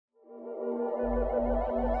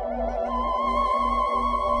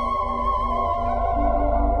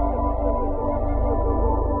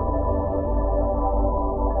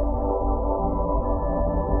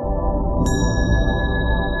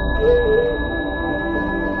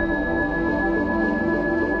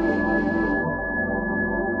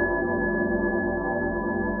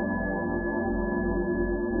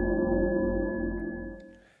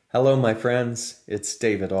Hello, my friends. It's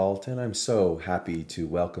David Ault, and I'm so happy to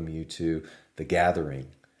welcome you to the gathering.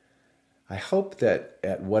 I hope that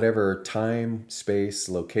at whatever time, space,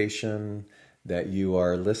 location that you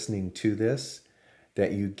are listening to this,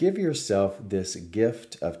 that you give yourself this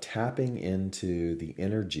gift of tapping into the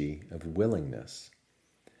energy of willingness.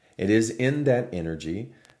 It is in that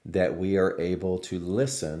energy that we are able to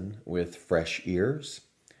listen with fresh ears,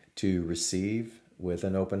 to receive with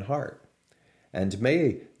an open heart. And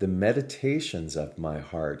may the meditations of my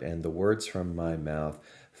heart and the words from my mouth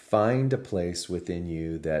find a place within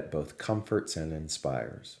you that both comforts and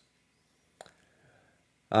inspires.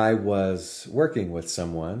 I was working with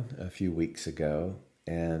someone a few weeks ago,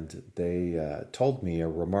 and they told me a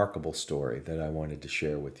remarkable story that I wanted to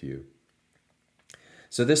share with you.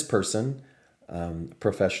 So, this person,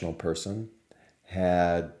 professional person,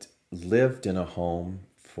 had lived in a home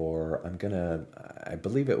for, I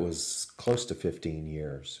believe it was close to 15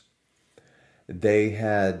 years. They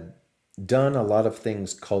had done a lot of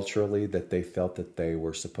things culturally that they felt that they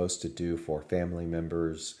were supposed to do for family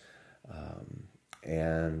members,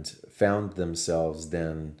 and found themselves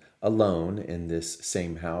then alone in this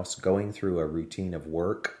same house, going through a routine of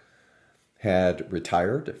work, had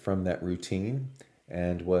retired from that routine,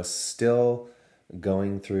 and was still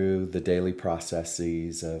going through the daily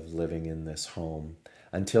processes of living in this home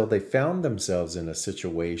until they found themselves in a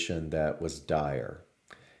situation that was dire.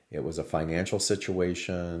 It was a financial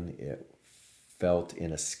situation. It felt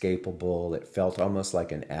inescapable. It felt almost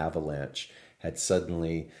like an avalanche had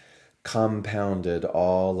suddenly compounded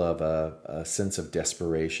all of a sense of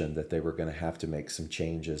desperation that they were going to have to make some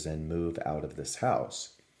changes and move out of this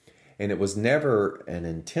house. And it was never an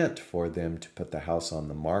intent for them to put the house on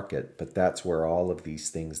the market, but that's where all of these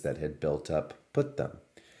things that had built up put them.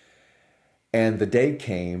 And the day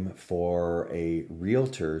came for a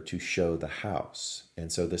realtor to show the house.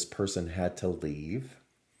 And so this person had to leave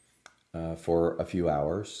for a few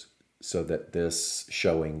hours so that this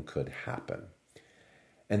showing could happen.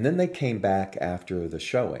 And then they came back after the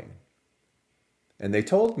showing. And they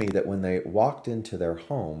told me that when they walked into their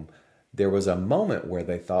home, there was a moment where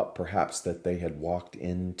they thought perhaps that they had walked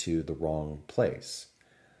into the wrong place,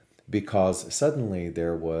 because suddenly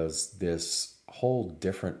there was this whole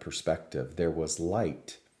different perspective. There was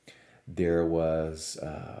light. There was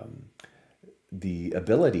the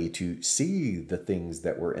ability to see the things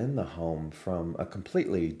that were in the home from a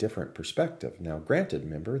completely different perspective. Now, granted,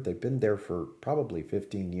 remember, they've been there for probably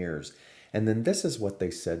 15 years. And then this is what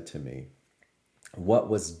they said to me. What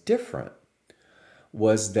was different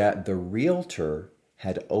was that the realtor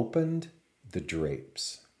had opened the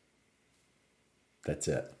drapes. That's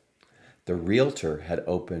it. The realtor had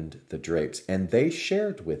opened the drapes, and they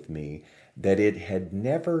shared with me that it had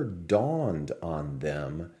never dawned on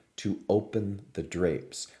them to open the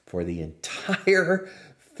drapes for the entire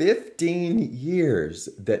 15 years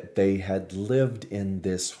that they had lived in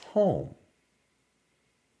this home.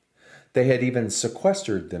 They had even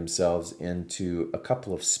sequestered themselves into a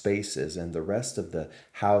couple of spaces, and the rest of the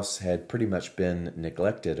house had pretty much been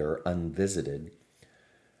neglected or unvisited.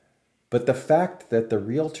 But the fact that the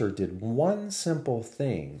realtor did one simple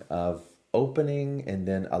thing of opening and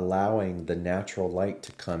then allowing the natural light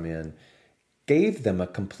to come in gave them a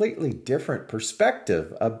completely different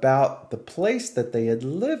perspective about the place that they had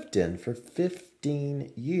lived in for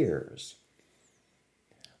 15 years.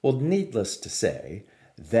 Well, needless to say,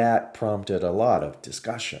 that prompted a lot of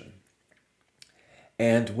discussion.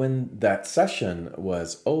 And when that session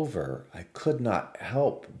was over, I could not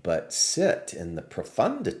help but sit in the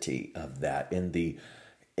profundity of that, in the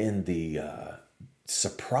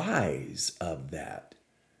surprise of that.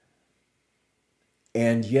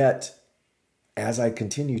 And yet, as I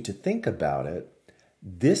continue to think about it,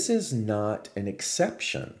 this is not an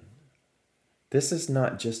exception. This is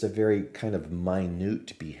not just a very kind of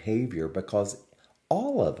minute behavior, because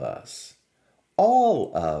all of us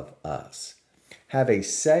have a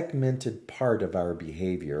segmented part of our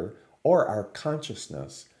behavior or our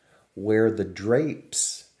consciousness where the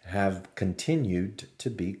drapes have continued to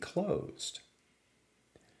be closed.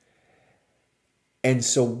 And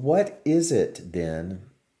so what is it then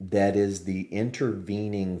that is the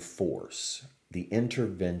intervening force, the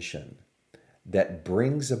intervention that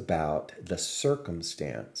brings about the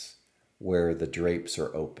circumstance where the drapes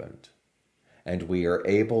are opened and we are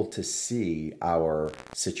able to see our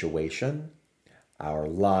situation, our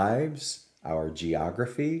lives, our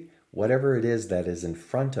geography, whatever it is that is in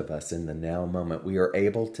front of us in the now moment, we are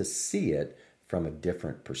able to see it from a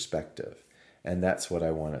different perspective. And that's what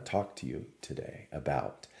I want to talk to you today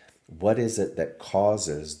about. What is it that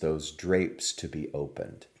causes those drapes to be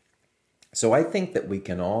opened? So I think that we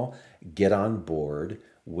can all get on board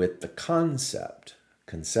with the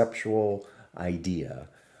conceptual idea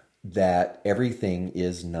that everything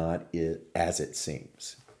is not as it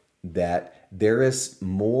seems, that there is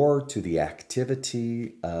more to the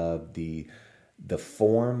activity of the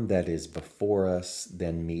form that is before us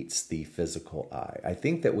than meets the physical eye. I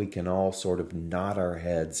think that we can all sort of nod our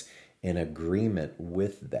heads in agreement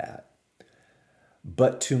with that.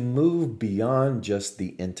 But to move beyond just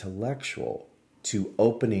the intellectual to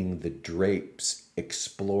opening the drapes,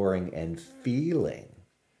 exploring and feeling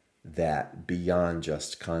that beyond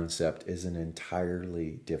just concept is an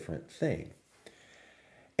entirely different thing.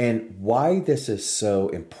 And why this is so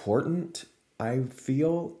important, I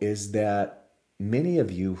feel, is that many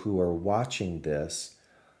of you who are watching this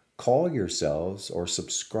call yourselves or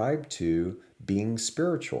subscribe to being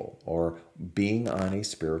spiritual or being on a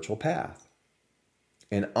spiritual path.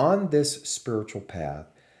 And on this spiritual path,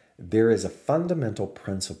 there is a fundamental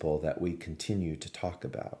principle that we continue to talk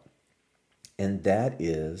about. And that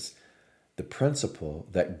is the principle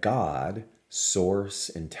that God, source,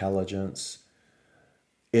 intelligence,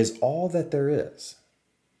 is all that there is.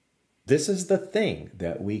 This is the thing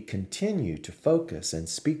that we continue to focus and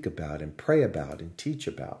speak about and pray about and teach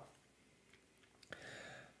about.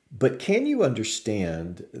 But can you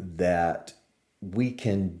understand that we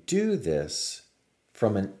can do this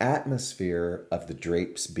from an atmosphere of the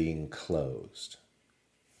drapes being closed?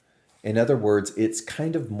 In other words, it's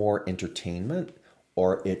kind of more entertainment,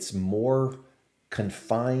 or it's more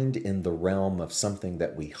confined in the realm of something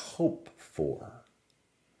that we hope for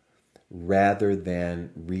rather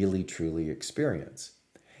than really truly experience.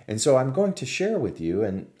 And so I'm going to share with you,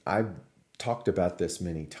 and I've talked about this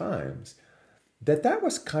many times, that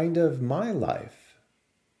was kind of my life.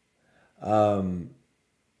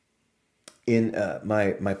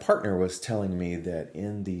 My partner was telling me that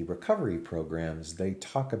in the recovery programs they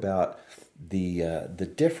talk about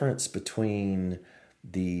the difference between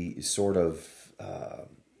the sort of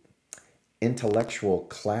intellectual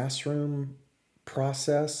classroom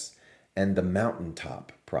process and the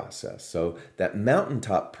mountaintop process. So that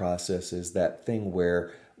mountaintop process is that thing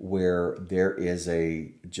where there is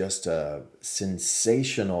just a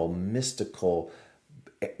sensational, mystical,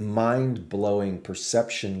 mind-blowing,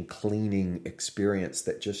 perception-cleaning experience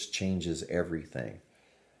that just changes everything.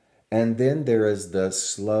 And then there is the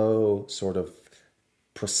slow sort of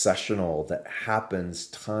processional that happens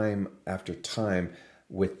time after time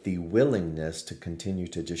with the willingness to continue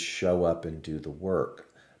to just show up and do the work.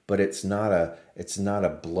 But it's not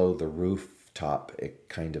a blow the rooftop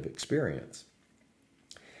kind of experience.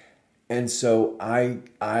 And so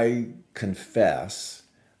I confess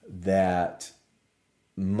that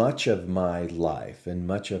much of my life and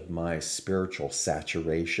much of my spiritual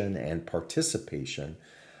saturation and participation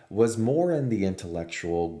was more in the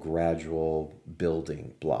intellectual, gradual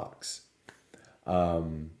building blocks.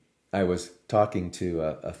 I was talking to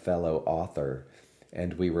a fellow author,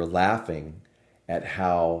 and we were laughing at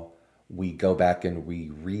how we go back and we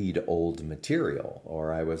read old material.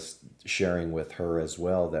 Or I was sharing with her as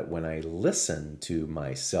well that when I listen to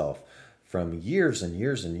myself from years and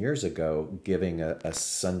years and years ago giving a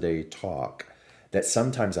Sunday talk, that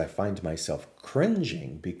sometimes I find myself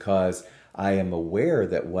cringing because I am aware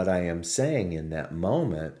that what I am saying in that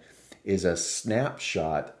moment is a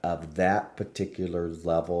snapshot of that particular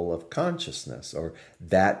level of consciousness or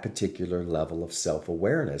that particular level of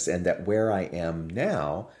self-awareness, and that where I am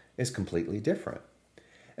now is completely different.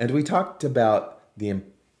 And we talked about the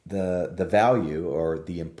value or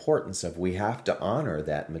the importance of we have to honor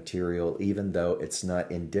that material even though it's not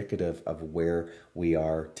indicative of where we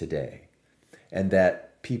are today. And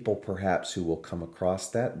that people perhaps who will come across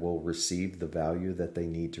that will receive the value that they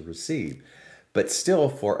need to receive. But still,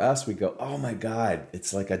 for us, we go, oh my God,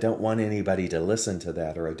 it's like I don't want anybody to listen to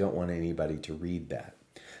that, or I don't want anybody to read that.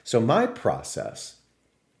 So my process,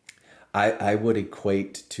 I would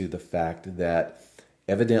equate to the fact that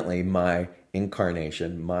evidently my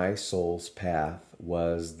incarnation, my soul's path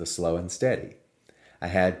was the slow and steady. I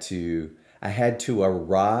had to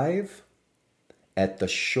arrive at the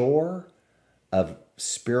shore of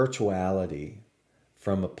spirituality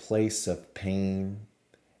from a place of pain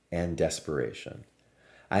and desperation.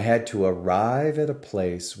 I had to arrive at a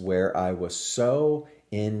place where I was so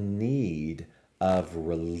in need of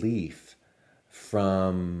relief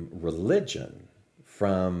from religion,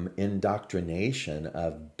 from indoctrination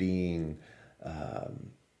of being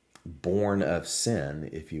born of sin,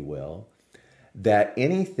 if you will, that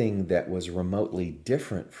anything that was remotely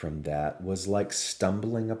different from that was like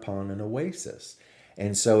stumbling upon an oasis.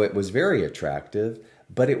 And so it was very attractive,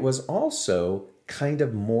 but it was also kind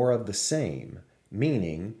of more of the same,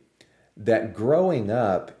 meaning that growing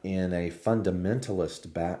up in a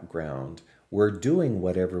fundamentalist background, we're doing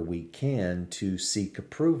whatever we can to seek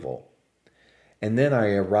approval. And then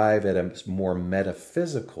I arrive at a more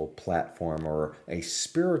metaphysical platform or a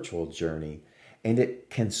spiritual journey, and it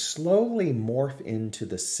can slowly morph into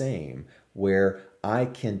the same, where I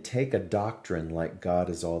can take a doctrine like God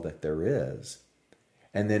is all that there is,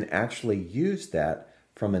 and then actually use that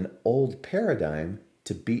from an old paradigm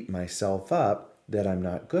to beat myself up that I'm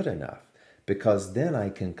not good enough. Because then I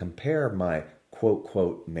can compare my quote,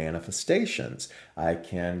 quote, manifestations. I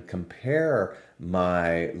can compare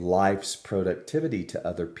my life's productivity to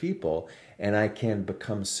other people, and I can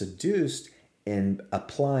become seduced in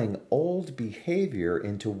applying old behavior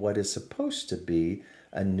into what is supposed to be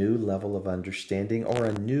a new level of understanding or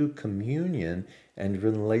a new communion and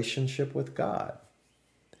relationship with God.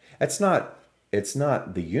 It's not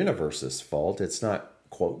the universe's fault. It's not,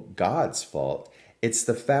 quote, God's fault. It's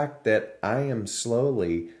the fact that I am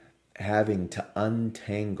slowly having to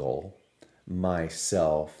untangle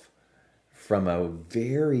myself from a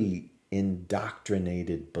very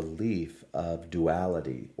indoctrinated belief of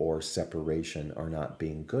duality or separation or not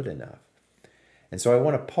being good enough. And so I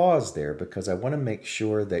want to pause there because I want to make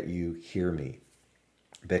sure that you hear me,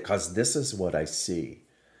 because this is what I see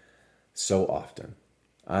so often.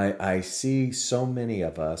 I see so many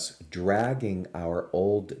of us dragging our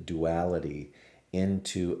old duality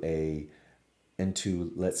into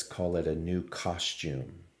let's call it a new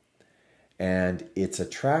costume. And it's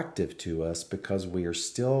attractive to us because we are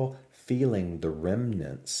still feeling the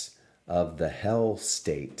remnants of the hell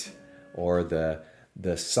state or the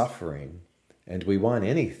suffering, and we want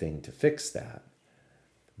anything to fix that.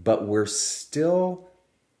 But we're still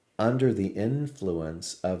under the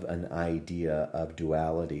influence of an idea of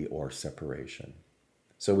duality or separation.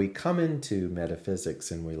 So we come into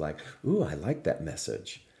metaphysics and we're like, ooh, I like that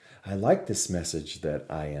message. I like this message that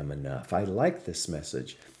I am enough. I like this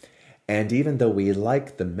message. And even though we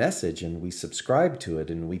like the message and we subscribe to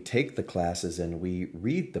it and we take the classes and we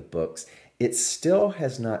read the books, it still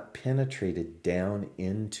has not penetrated down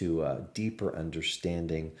into a deeper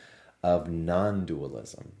understanding of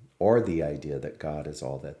non-dualism, or the idea that God is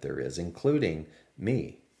all that there is, including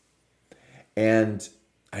me. And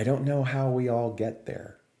I don't know how we all get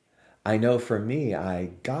there. I know for me,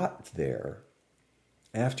 I got there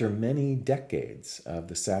after many decades of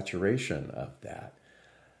the saturation of that.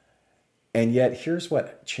 And yet, here's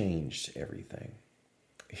what changed everything.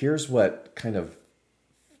 Here's what kind of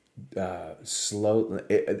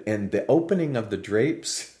and the opening of the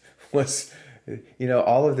drapes was,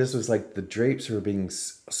 all of this was like the drapes were being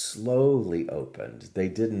slowly opened. They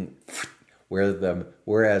didn't,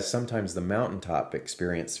 whereas sometimes the mountaintop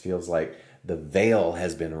experience feels like the veil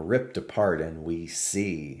has been ripped apart and we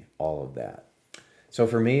see all of that. So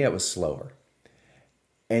for me, it was slower.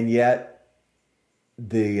 And yet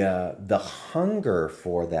the hunger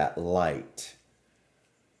for that light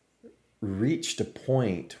reached a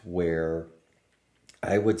point where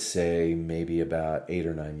I would say maybe about 8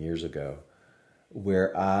 or 9 years ago,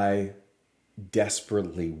 where I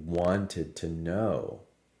desperately wanted to know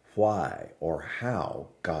why or how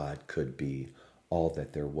God could be all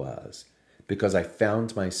that there was. Because I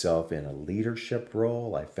found myself in a leadership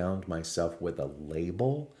role. I found myself with a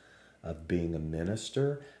label of being a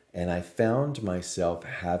minister. And I found myself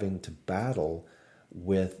having to battle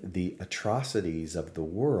with the atrocities of the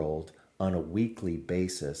world on a weekly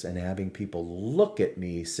basis and having people look at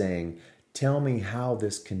me saying, tell me how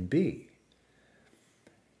this can be.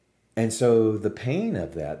 And so the pain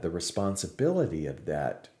of that, the responsibility of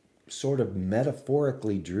that, sort of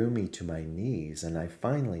metaphorically drew me to my knees. And I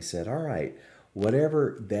finally said, all right,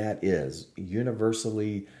 whatever that is,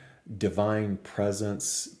 universally divine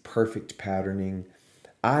presence, perfect patterning,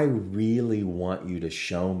 I really want you to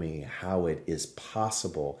show me how it is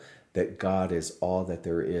possible that God is all that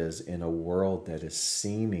there is in a world that is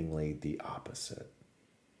seemingly the opposite.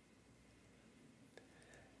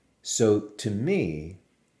 So to me,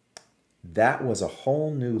 that was a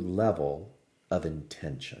whole new level of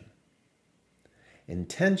intention.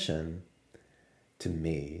 Intention, to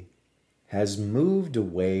me, has moved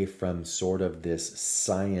away from sort of this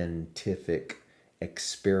scientific,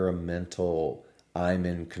 experimental, I'm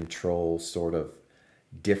in control sort of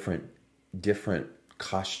different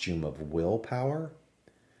costume of willpower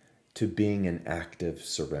to being an active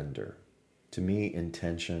surrender. To me,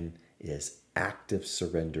 intention is active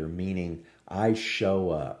surrender, meaning I show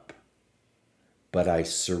up, but I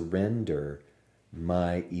surrender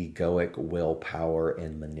my egoic willpower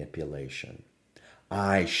and manipulation.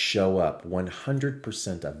 I show up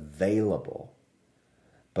 100% available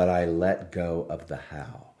but I let go of the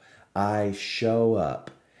how. I show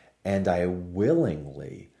up and I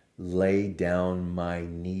willingly lay down my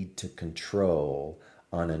need to control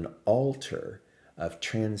on an altar of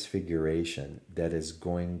transfiguration that is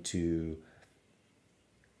going to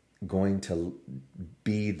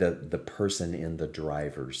be the person in the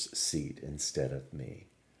driver's seat instead of me.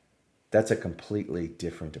 That's a completely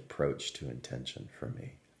different approach to intention for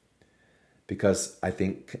me. Because I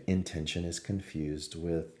think intention is confused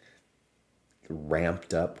with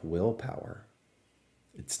ramped up willpower.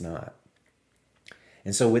 It's not.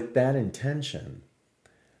 And so with that intention,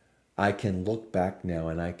 I can look back now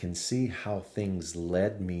and I can see how things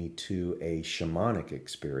led me to a shamanic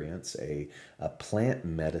experience, a plant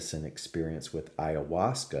medicine experience with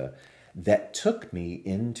ayahuasca that took me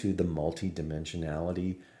into the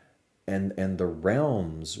multidimensionality and the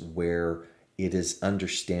realms where it is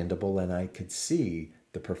understandable and I could see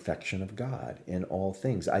the perfection of God in all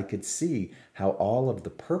things. I could see how all of the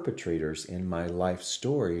perpetrators in my life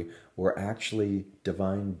story were actually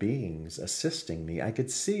divine beings assisting me. I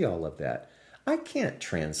could see all of that. I can't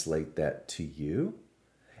translate that to you.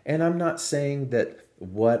 And I'm not saying that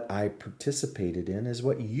what I participated in is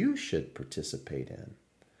what you should participate in.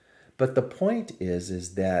 But the point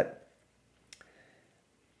is that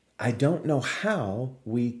I don't know how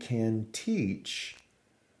we can teach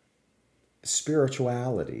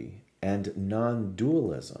spirituality and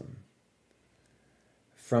non-dualism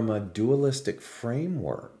from a dualistic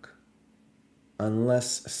framework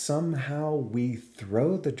unless somehow we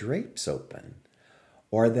throw the drapes open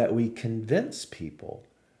or that we convince people,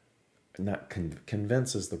 not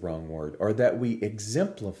convince is the wrong word, or that we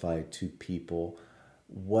exemplify to people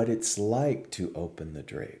what it's like to open the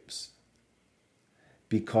drapes.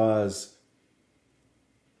 Because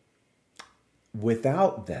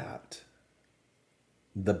without that,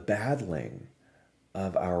 the battling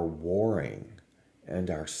of our warring and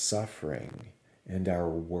our suffering and our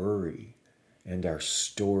worry and our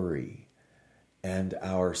story and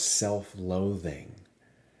our self-loathing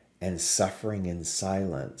and suffering in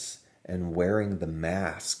silence and wearing the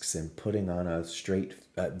masks and putting on a straight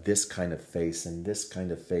this kind of face and this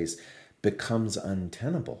kind of face becomes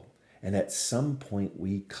untenable. And at some point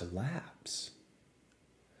we collapse.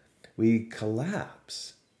 We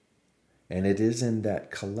collapse. And it is in that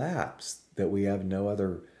collapse that we have no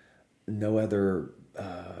other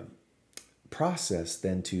process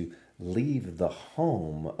than to leave the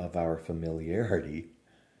home of our familiarity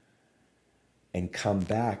and come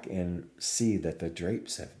back and see that the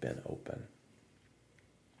drapes have been open.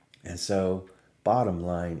 And so, bottom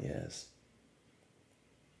line is,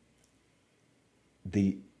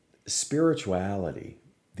 the spirituality,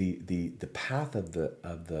 the path of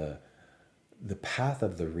the path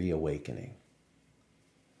of the reawakening,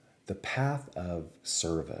 the path of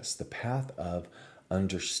service, the path of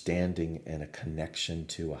understanding and a connection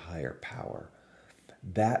to a higher power,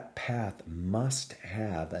 that path must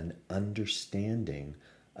have an understanding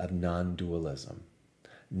of non-dualism.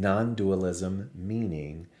 Non-dualism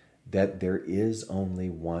meaning that there is only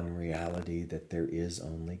one reality, that there is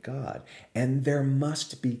only God. And there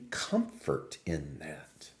must be comfort in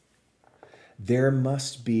that. There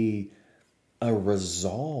must be a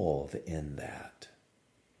resolve in that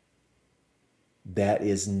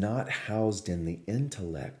is not housed in the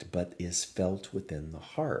intellect, but is felt within the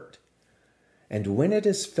heart. And when it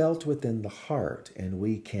is felt within the heart and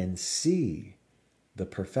we can see the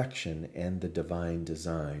perfection and the divine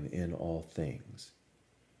design in all things,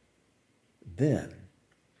 then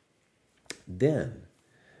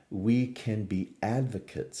we can be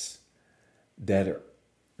advocates that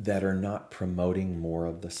are not promoting more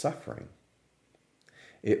of the suffering.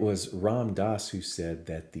 It was Ram Dass who said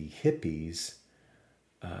that the hippies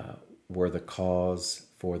were the cause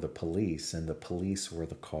for the police and the police were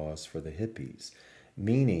the cause for the hippies.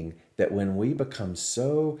 Meaning that when we become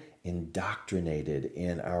so indoctrinated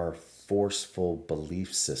in our forceful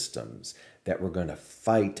belief systems that we're going to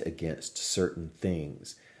fight against certain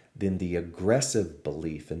things, then the aggressive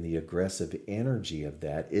belief and the aggressive energy of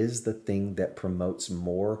that is the thing that promotes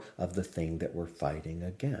more of the thing that we're fighting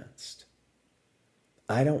against.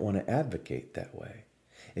 I don't want to advocate that way.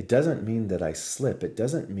 It doesn't mean that I slip. It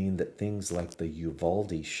doesn't mean that things like the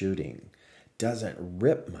Uvalde shooting doesn't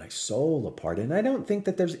rip my soul apart. And I don't think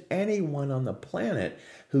that there's anyone on the planet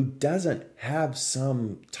who doesn't have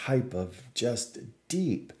some type of just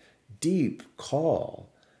deep, deep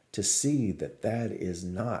call to see that that is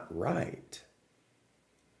not right.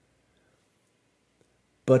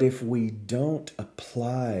 But if we don't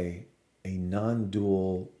apply a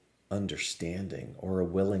non-dual understanding or a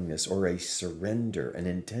willingness or a surrender, an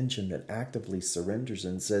intention that actively surrenders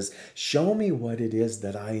and says, show me what it is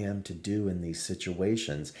that I am to do in these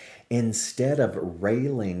situations, instead of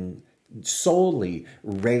solely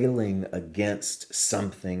railing against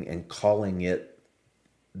something and calling it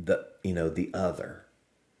the other.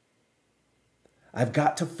 I've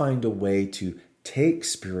got to find a way to take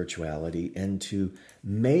spirituality and to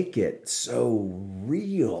make it so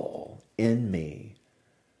real in me,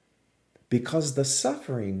 because the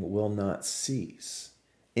suffering will not cease.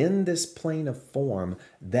 In this plane of form,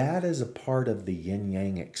 that is a part of the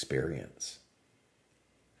yin-yang experience.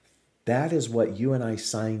 That is what you and I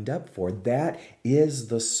signed up for. That is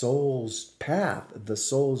the soul's path. The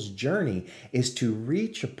soul's journey is to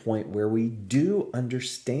reach a point where we do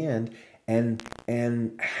understand and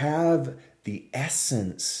have the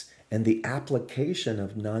essence and the application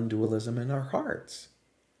of non-dualism in our hearts.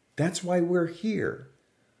 That's why we're here.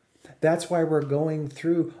 That's why we're going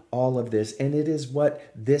through all of this. And it is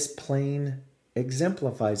what this plane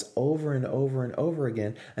exemplifies over and over and over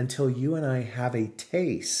again, until you and I have a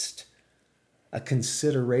taste, a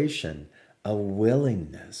consideration, a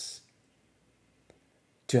willingness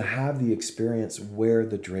to have the experience where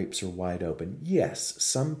the drapes are wide open. Yes,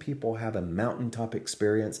 some people have a mountaintop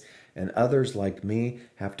experience, and others, like me,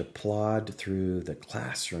 have to plod through the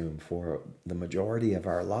classroom for the majority of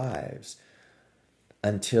our lives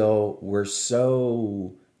until we're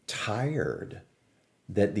so tired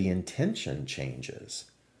that the intention changes.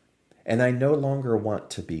 And I no longer want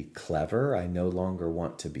to be clever. I no longer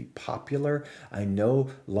want to be popular. I no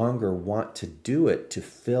longer want to do it to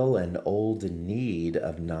fill an old need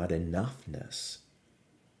of not enoughness.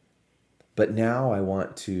 But now I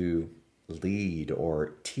want to lead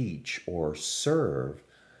or teach or serve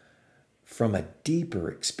from a deeper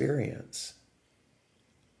experience,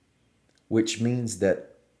 which means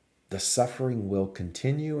that the suffering will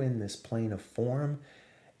continue in this plane of form,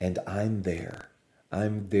 and I'm there.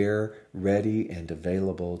 I'm there, ready and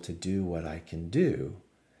available to do what I can do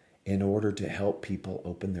in order to help people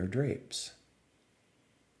open their drapes,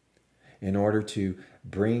 in order to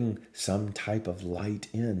bring some type of light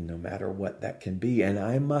in, no matter what that can be. And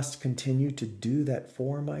I must continue to do that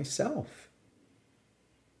for myself.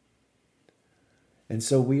 And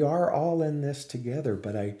so we are all in this together,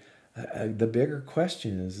 but the bigger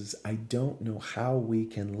question is I don't know how we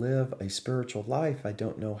can live a spiritual life. I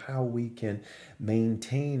don't know how we can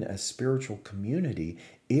maintain a spiritual community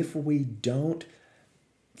if we don't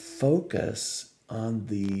focus on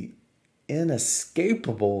the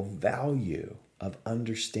inescapable value of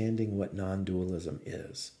understanding what non-dualism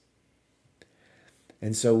is.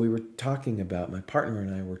 And so we were talking about, my partner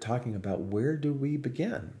and I were talking about, where do we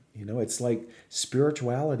begin? It's like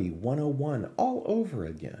spirituality 101 all over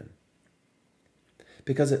again.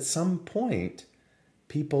 Because at some point,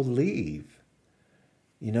 people leave.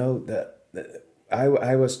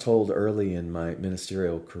 I was told early in my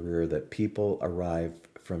ministerial career that people arrive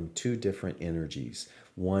from two different energies.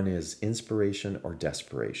 One is inspiration or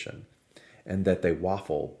desperation, and that they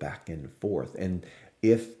waffle back and forth. And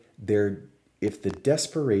if the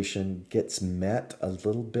desperation gets met a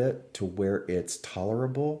little bit to where it's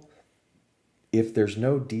tolerable, if there's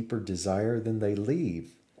no deeper desire, then they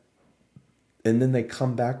leave. And then they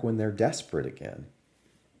come back when they're desperate again.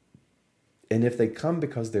 And if they come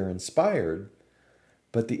because they're inspired,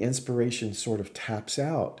 but the inspiration sort of taps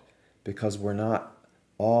out because we're not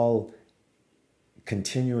all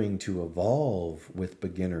continuing to evolve with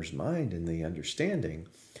beginner's mind in the understanding,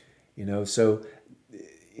 so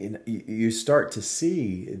you start to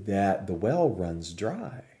see that the well runs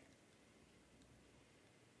dry.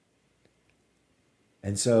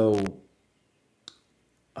 And so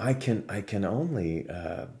I can only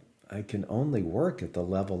work at the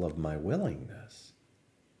level of my willingness.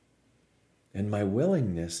 And my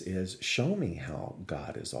willingness is, show me how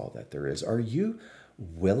God is all that there is. Are you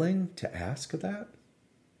willing to ask that?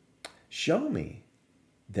 Show me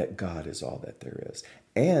that God is all that there is.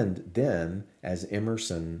 And then, as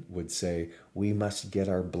Emerson would say, we must get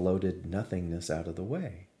our bloated nothingness out of the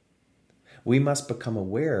way. We must become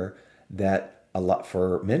aware that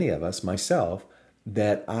for many of us, myself,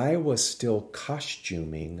 that I was still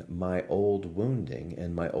costuming my old wounding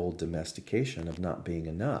and my old domestication of not being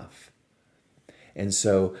enough. And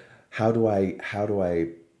so how do I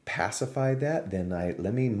pacify that? Then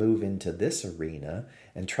let me move into this arena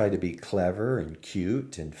and try to be clever and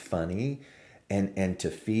cute and funny and to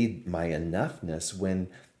feed my enoughness, when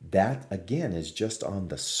that again is just on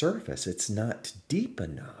the surface. It's not deep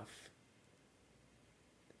enough.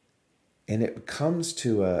 And it comes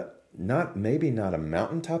to maybe not a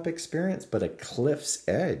mountaintop experience, but a cliff's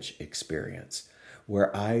edge experience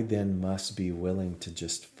where I then must be willing to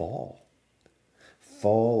just fall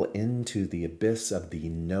into the abyss of the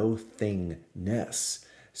no thingness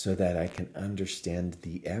so that I can understand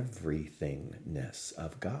the everythingness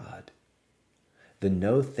of God. The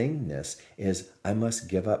no thingness is I must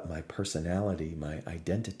give up my personality, my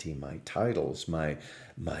identity, my titles, my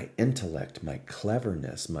intellect, my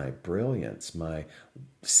cleverness, my brilliance, my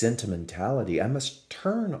sentimentality. I must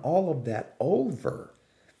turn all of that over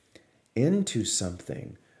into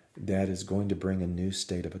something that is going to bring a new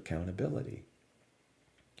state of accountability.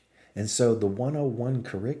 And so the 101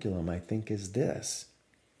 curriculum, I think, is this.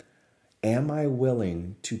 Am I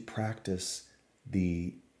willing to practice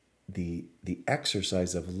the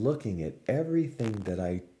exercise of looking at everything that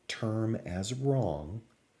I term as wrong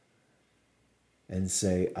and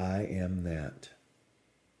say, I am that.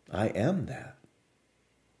 I am that.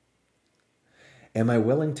 Am I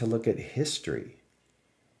willing to look at history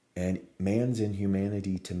and man's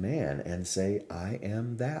inhumanity to man and say, I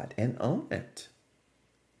am that, and own it?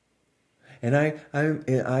 And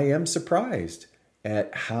I am surprised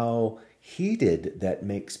at how heated that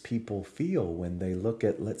makes people feel when they look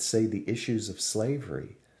at, let's say, the issues of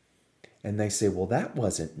slavery. And they say, well, that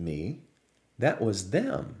wasn't me. That was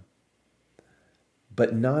them.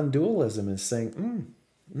 But non-dualism is saying,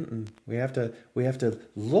 we have to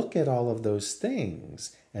look at all of those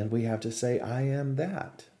things, and we have to say, I am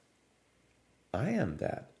that. I am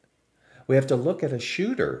that. We have to look at a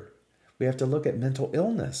shooter. We have to look at mental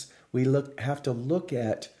illness. We have to look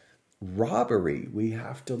at robbery. We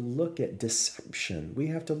have to look at deception. We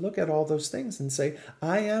have to look at all those things and say,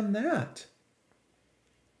 I am that.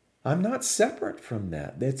 I'm not separate from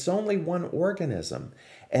that. It's only one organism.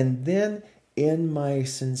 And then in my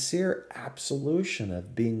sincere absolution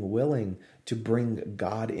of being willing to bring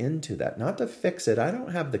God into that, not to fix it. I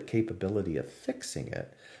don't have the capability of fixing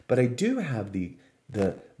it, but I do have the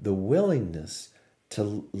willingness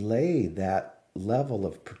to lay that level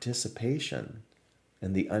of participation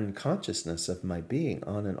and the unconsciousness of my being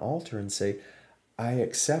on an altar and say, I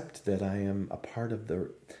accept that I am a part of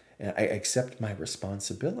I accept my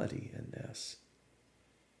responsibility in this.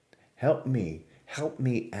 Help me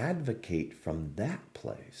advocate from that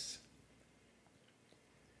place.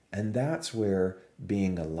 And that's where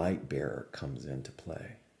being a light bearer comes into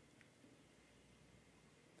play.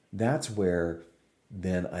 That's where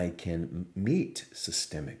then I can meet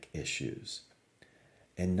systemic issues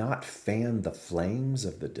and not fan the flames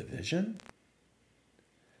of the division,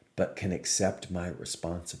 but can accept my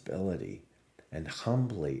responsibility and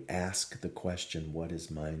humbly ask the question, what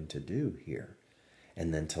is mine to do here?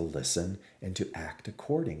 And then to listen and to act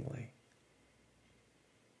accordingly.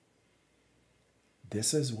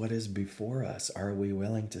 This is what is before us. Are we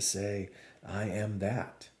willing to say, I am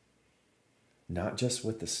that? Not just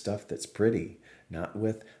with the stuff that's pretty, not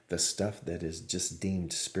with the stuff that is just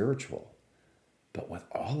deemed spiritual, but with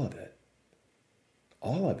all of it.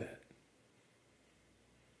 All of it.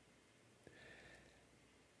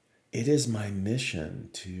 It is my mission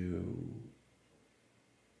to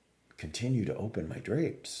continue to open my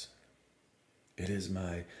drapes. It is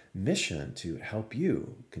my mission to help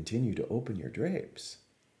you continue to open your drapes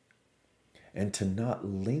and to not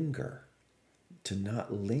linger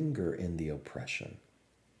in the oppression,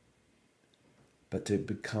 but to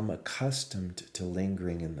become accustomed to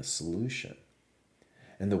lingering in the solution.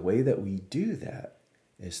 And the way that we do that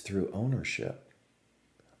is through ownership.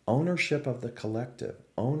 Ownership of the collective,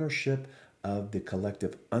 ownership of the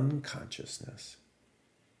collective unconsciousness.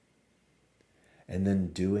 And then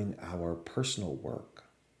doing our personal work,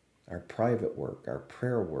 our private work, our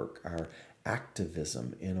prayer work, our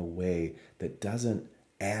activism in a way that doesn't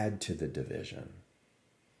add to the division,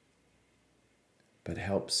 but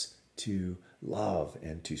helps to love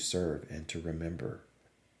and to serve and to remember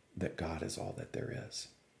that God is all that there is.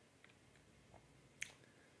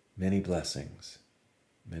 Many blessings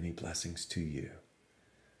to you.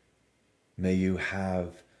 May you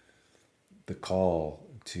have the call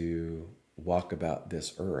to walk about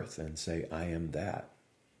this earth and say, I am that.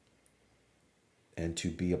 And to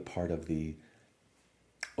be a part of the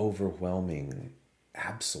overwhelming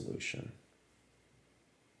absolution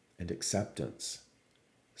and acceptance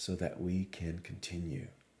so that we can continue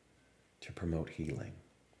to promote healing.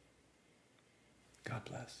 God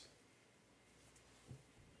bless.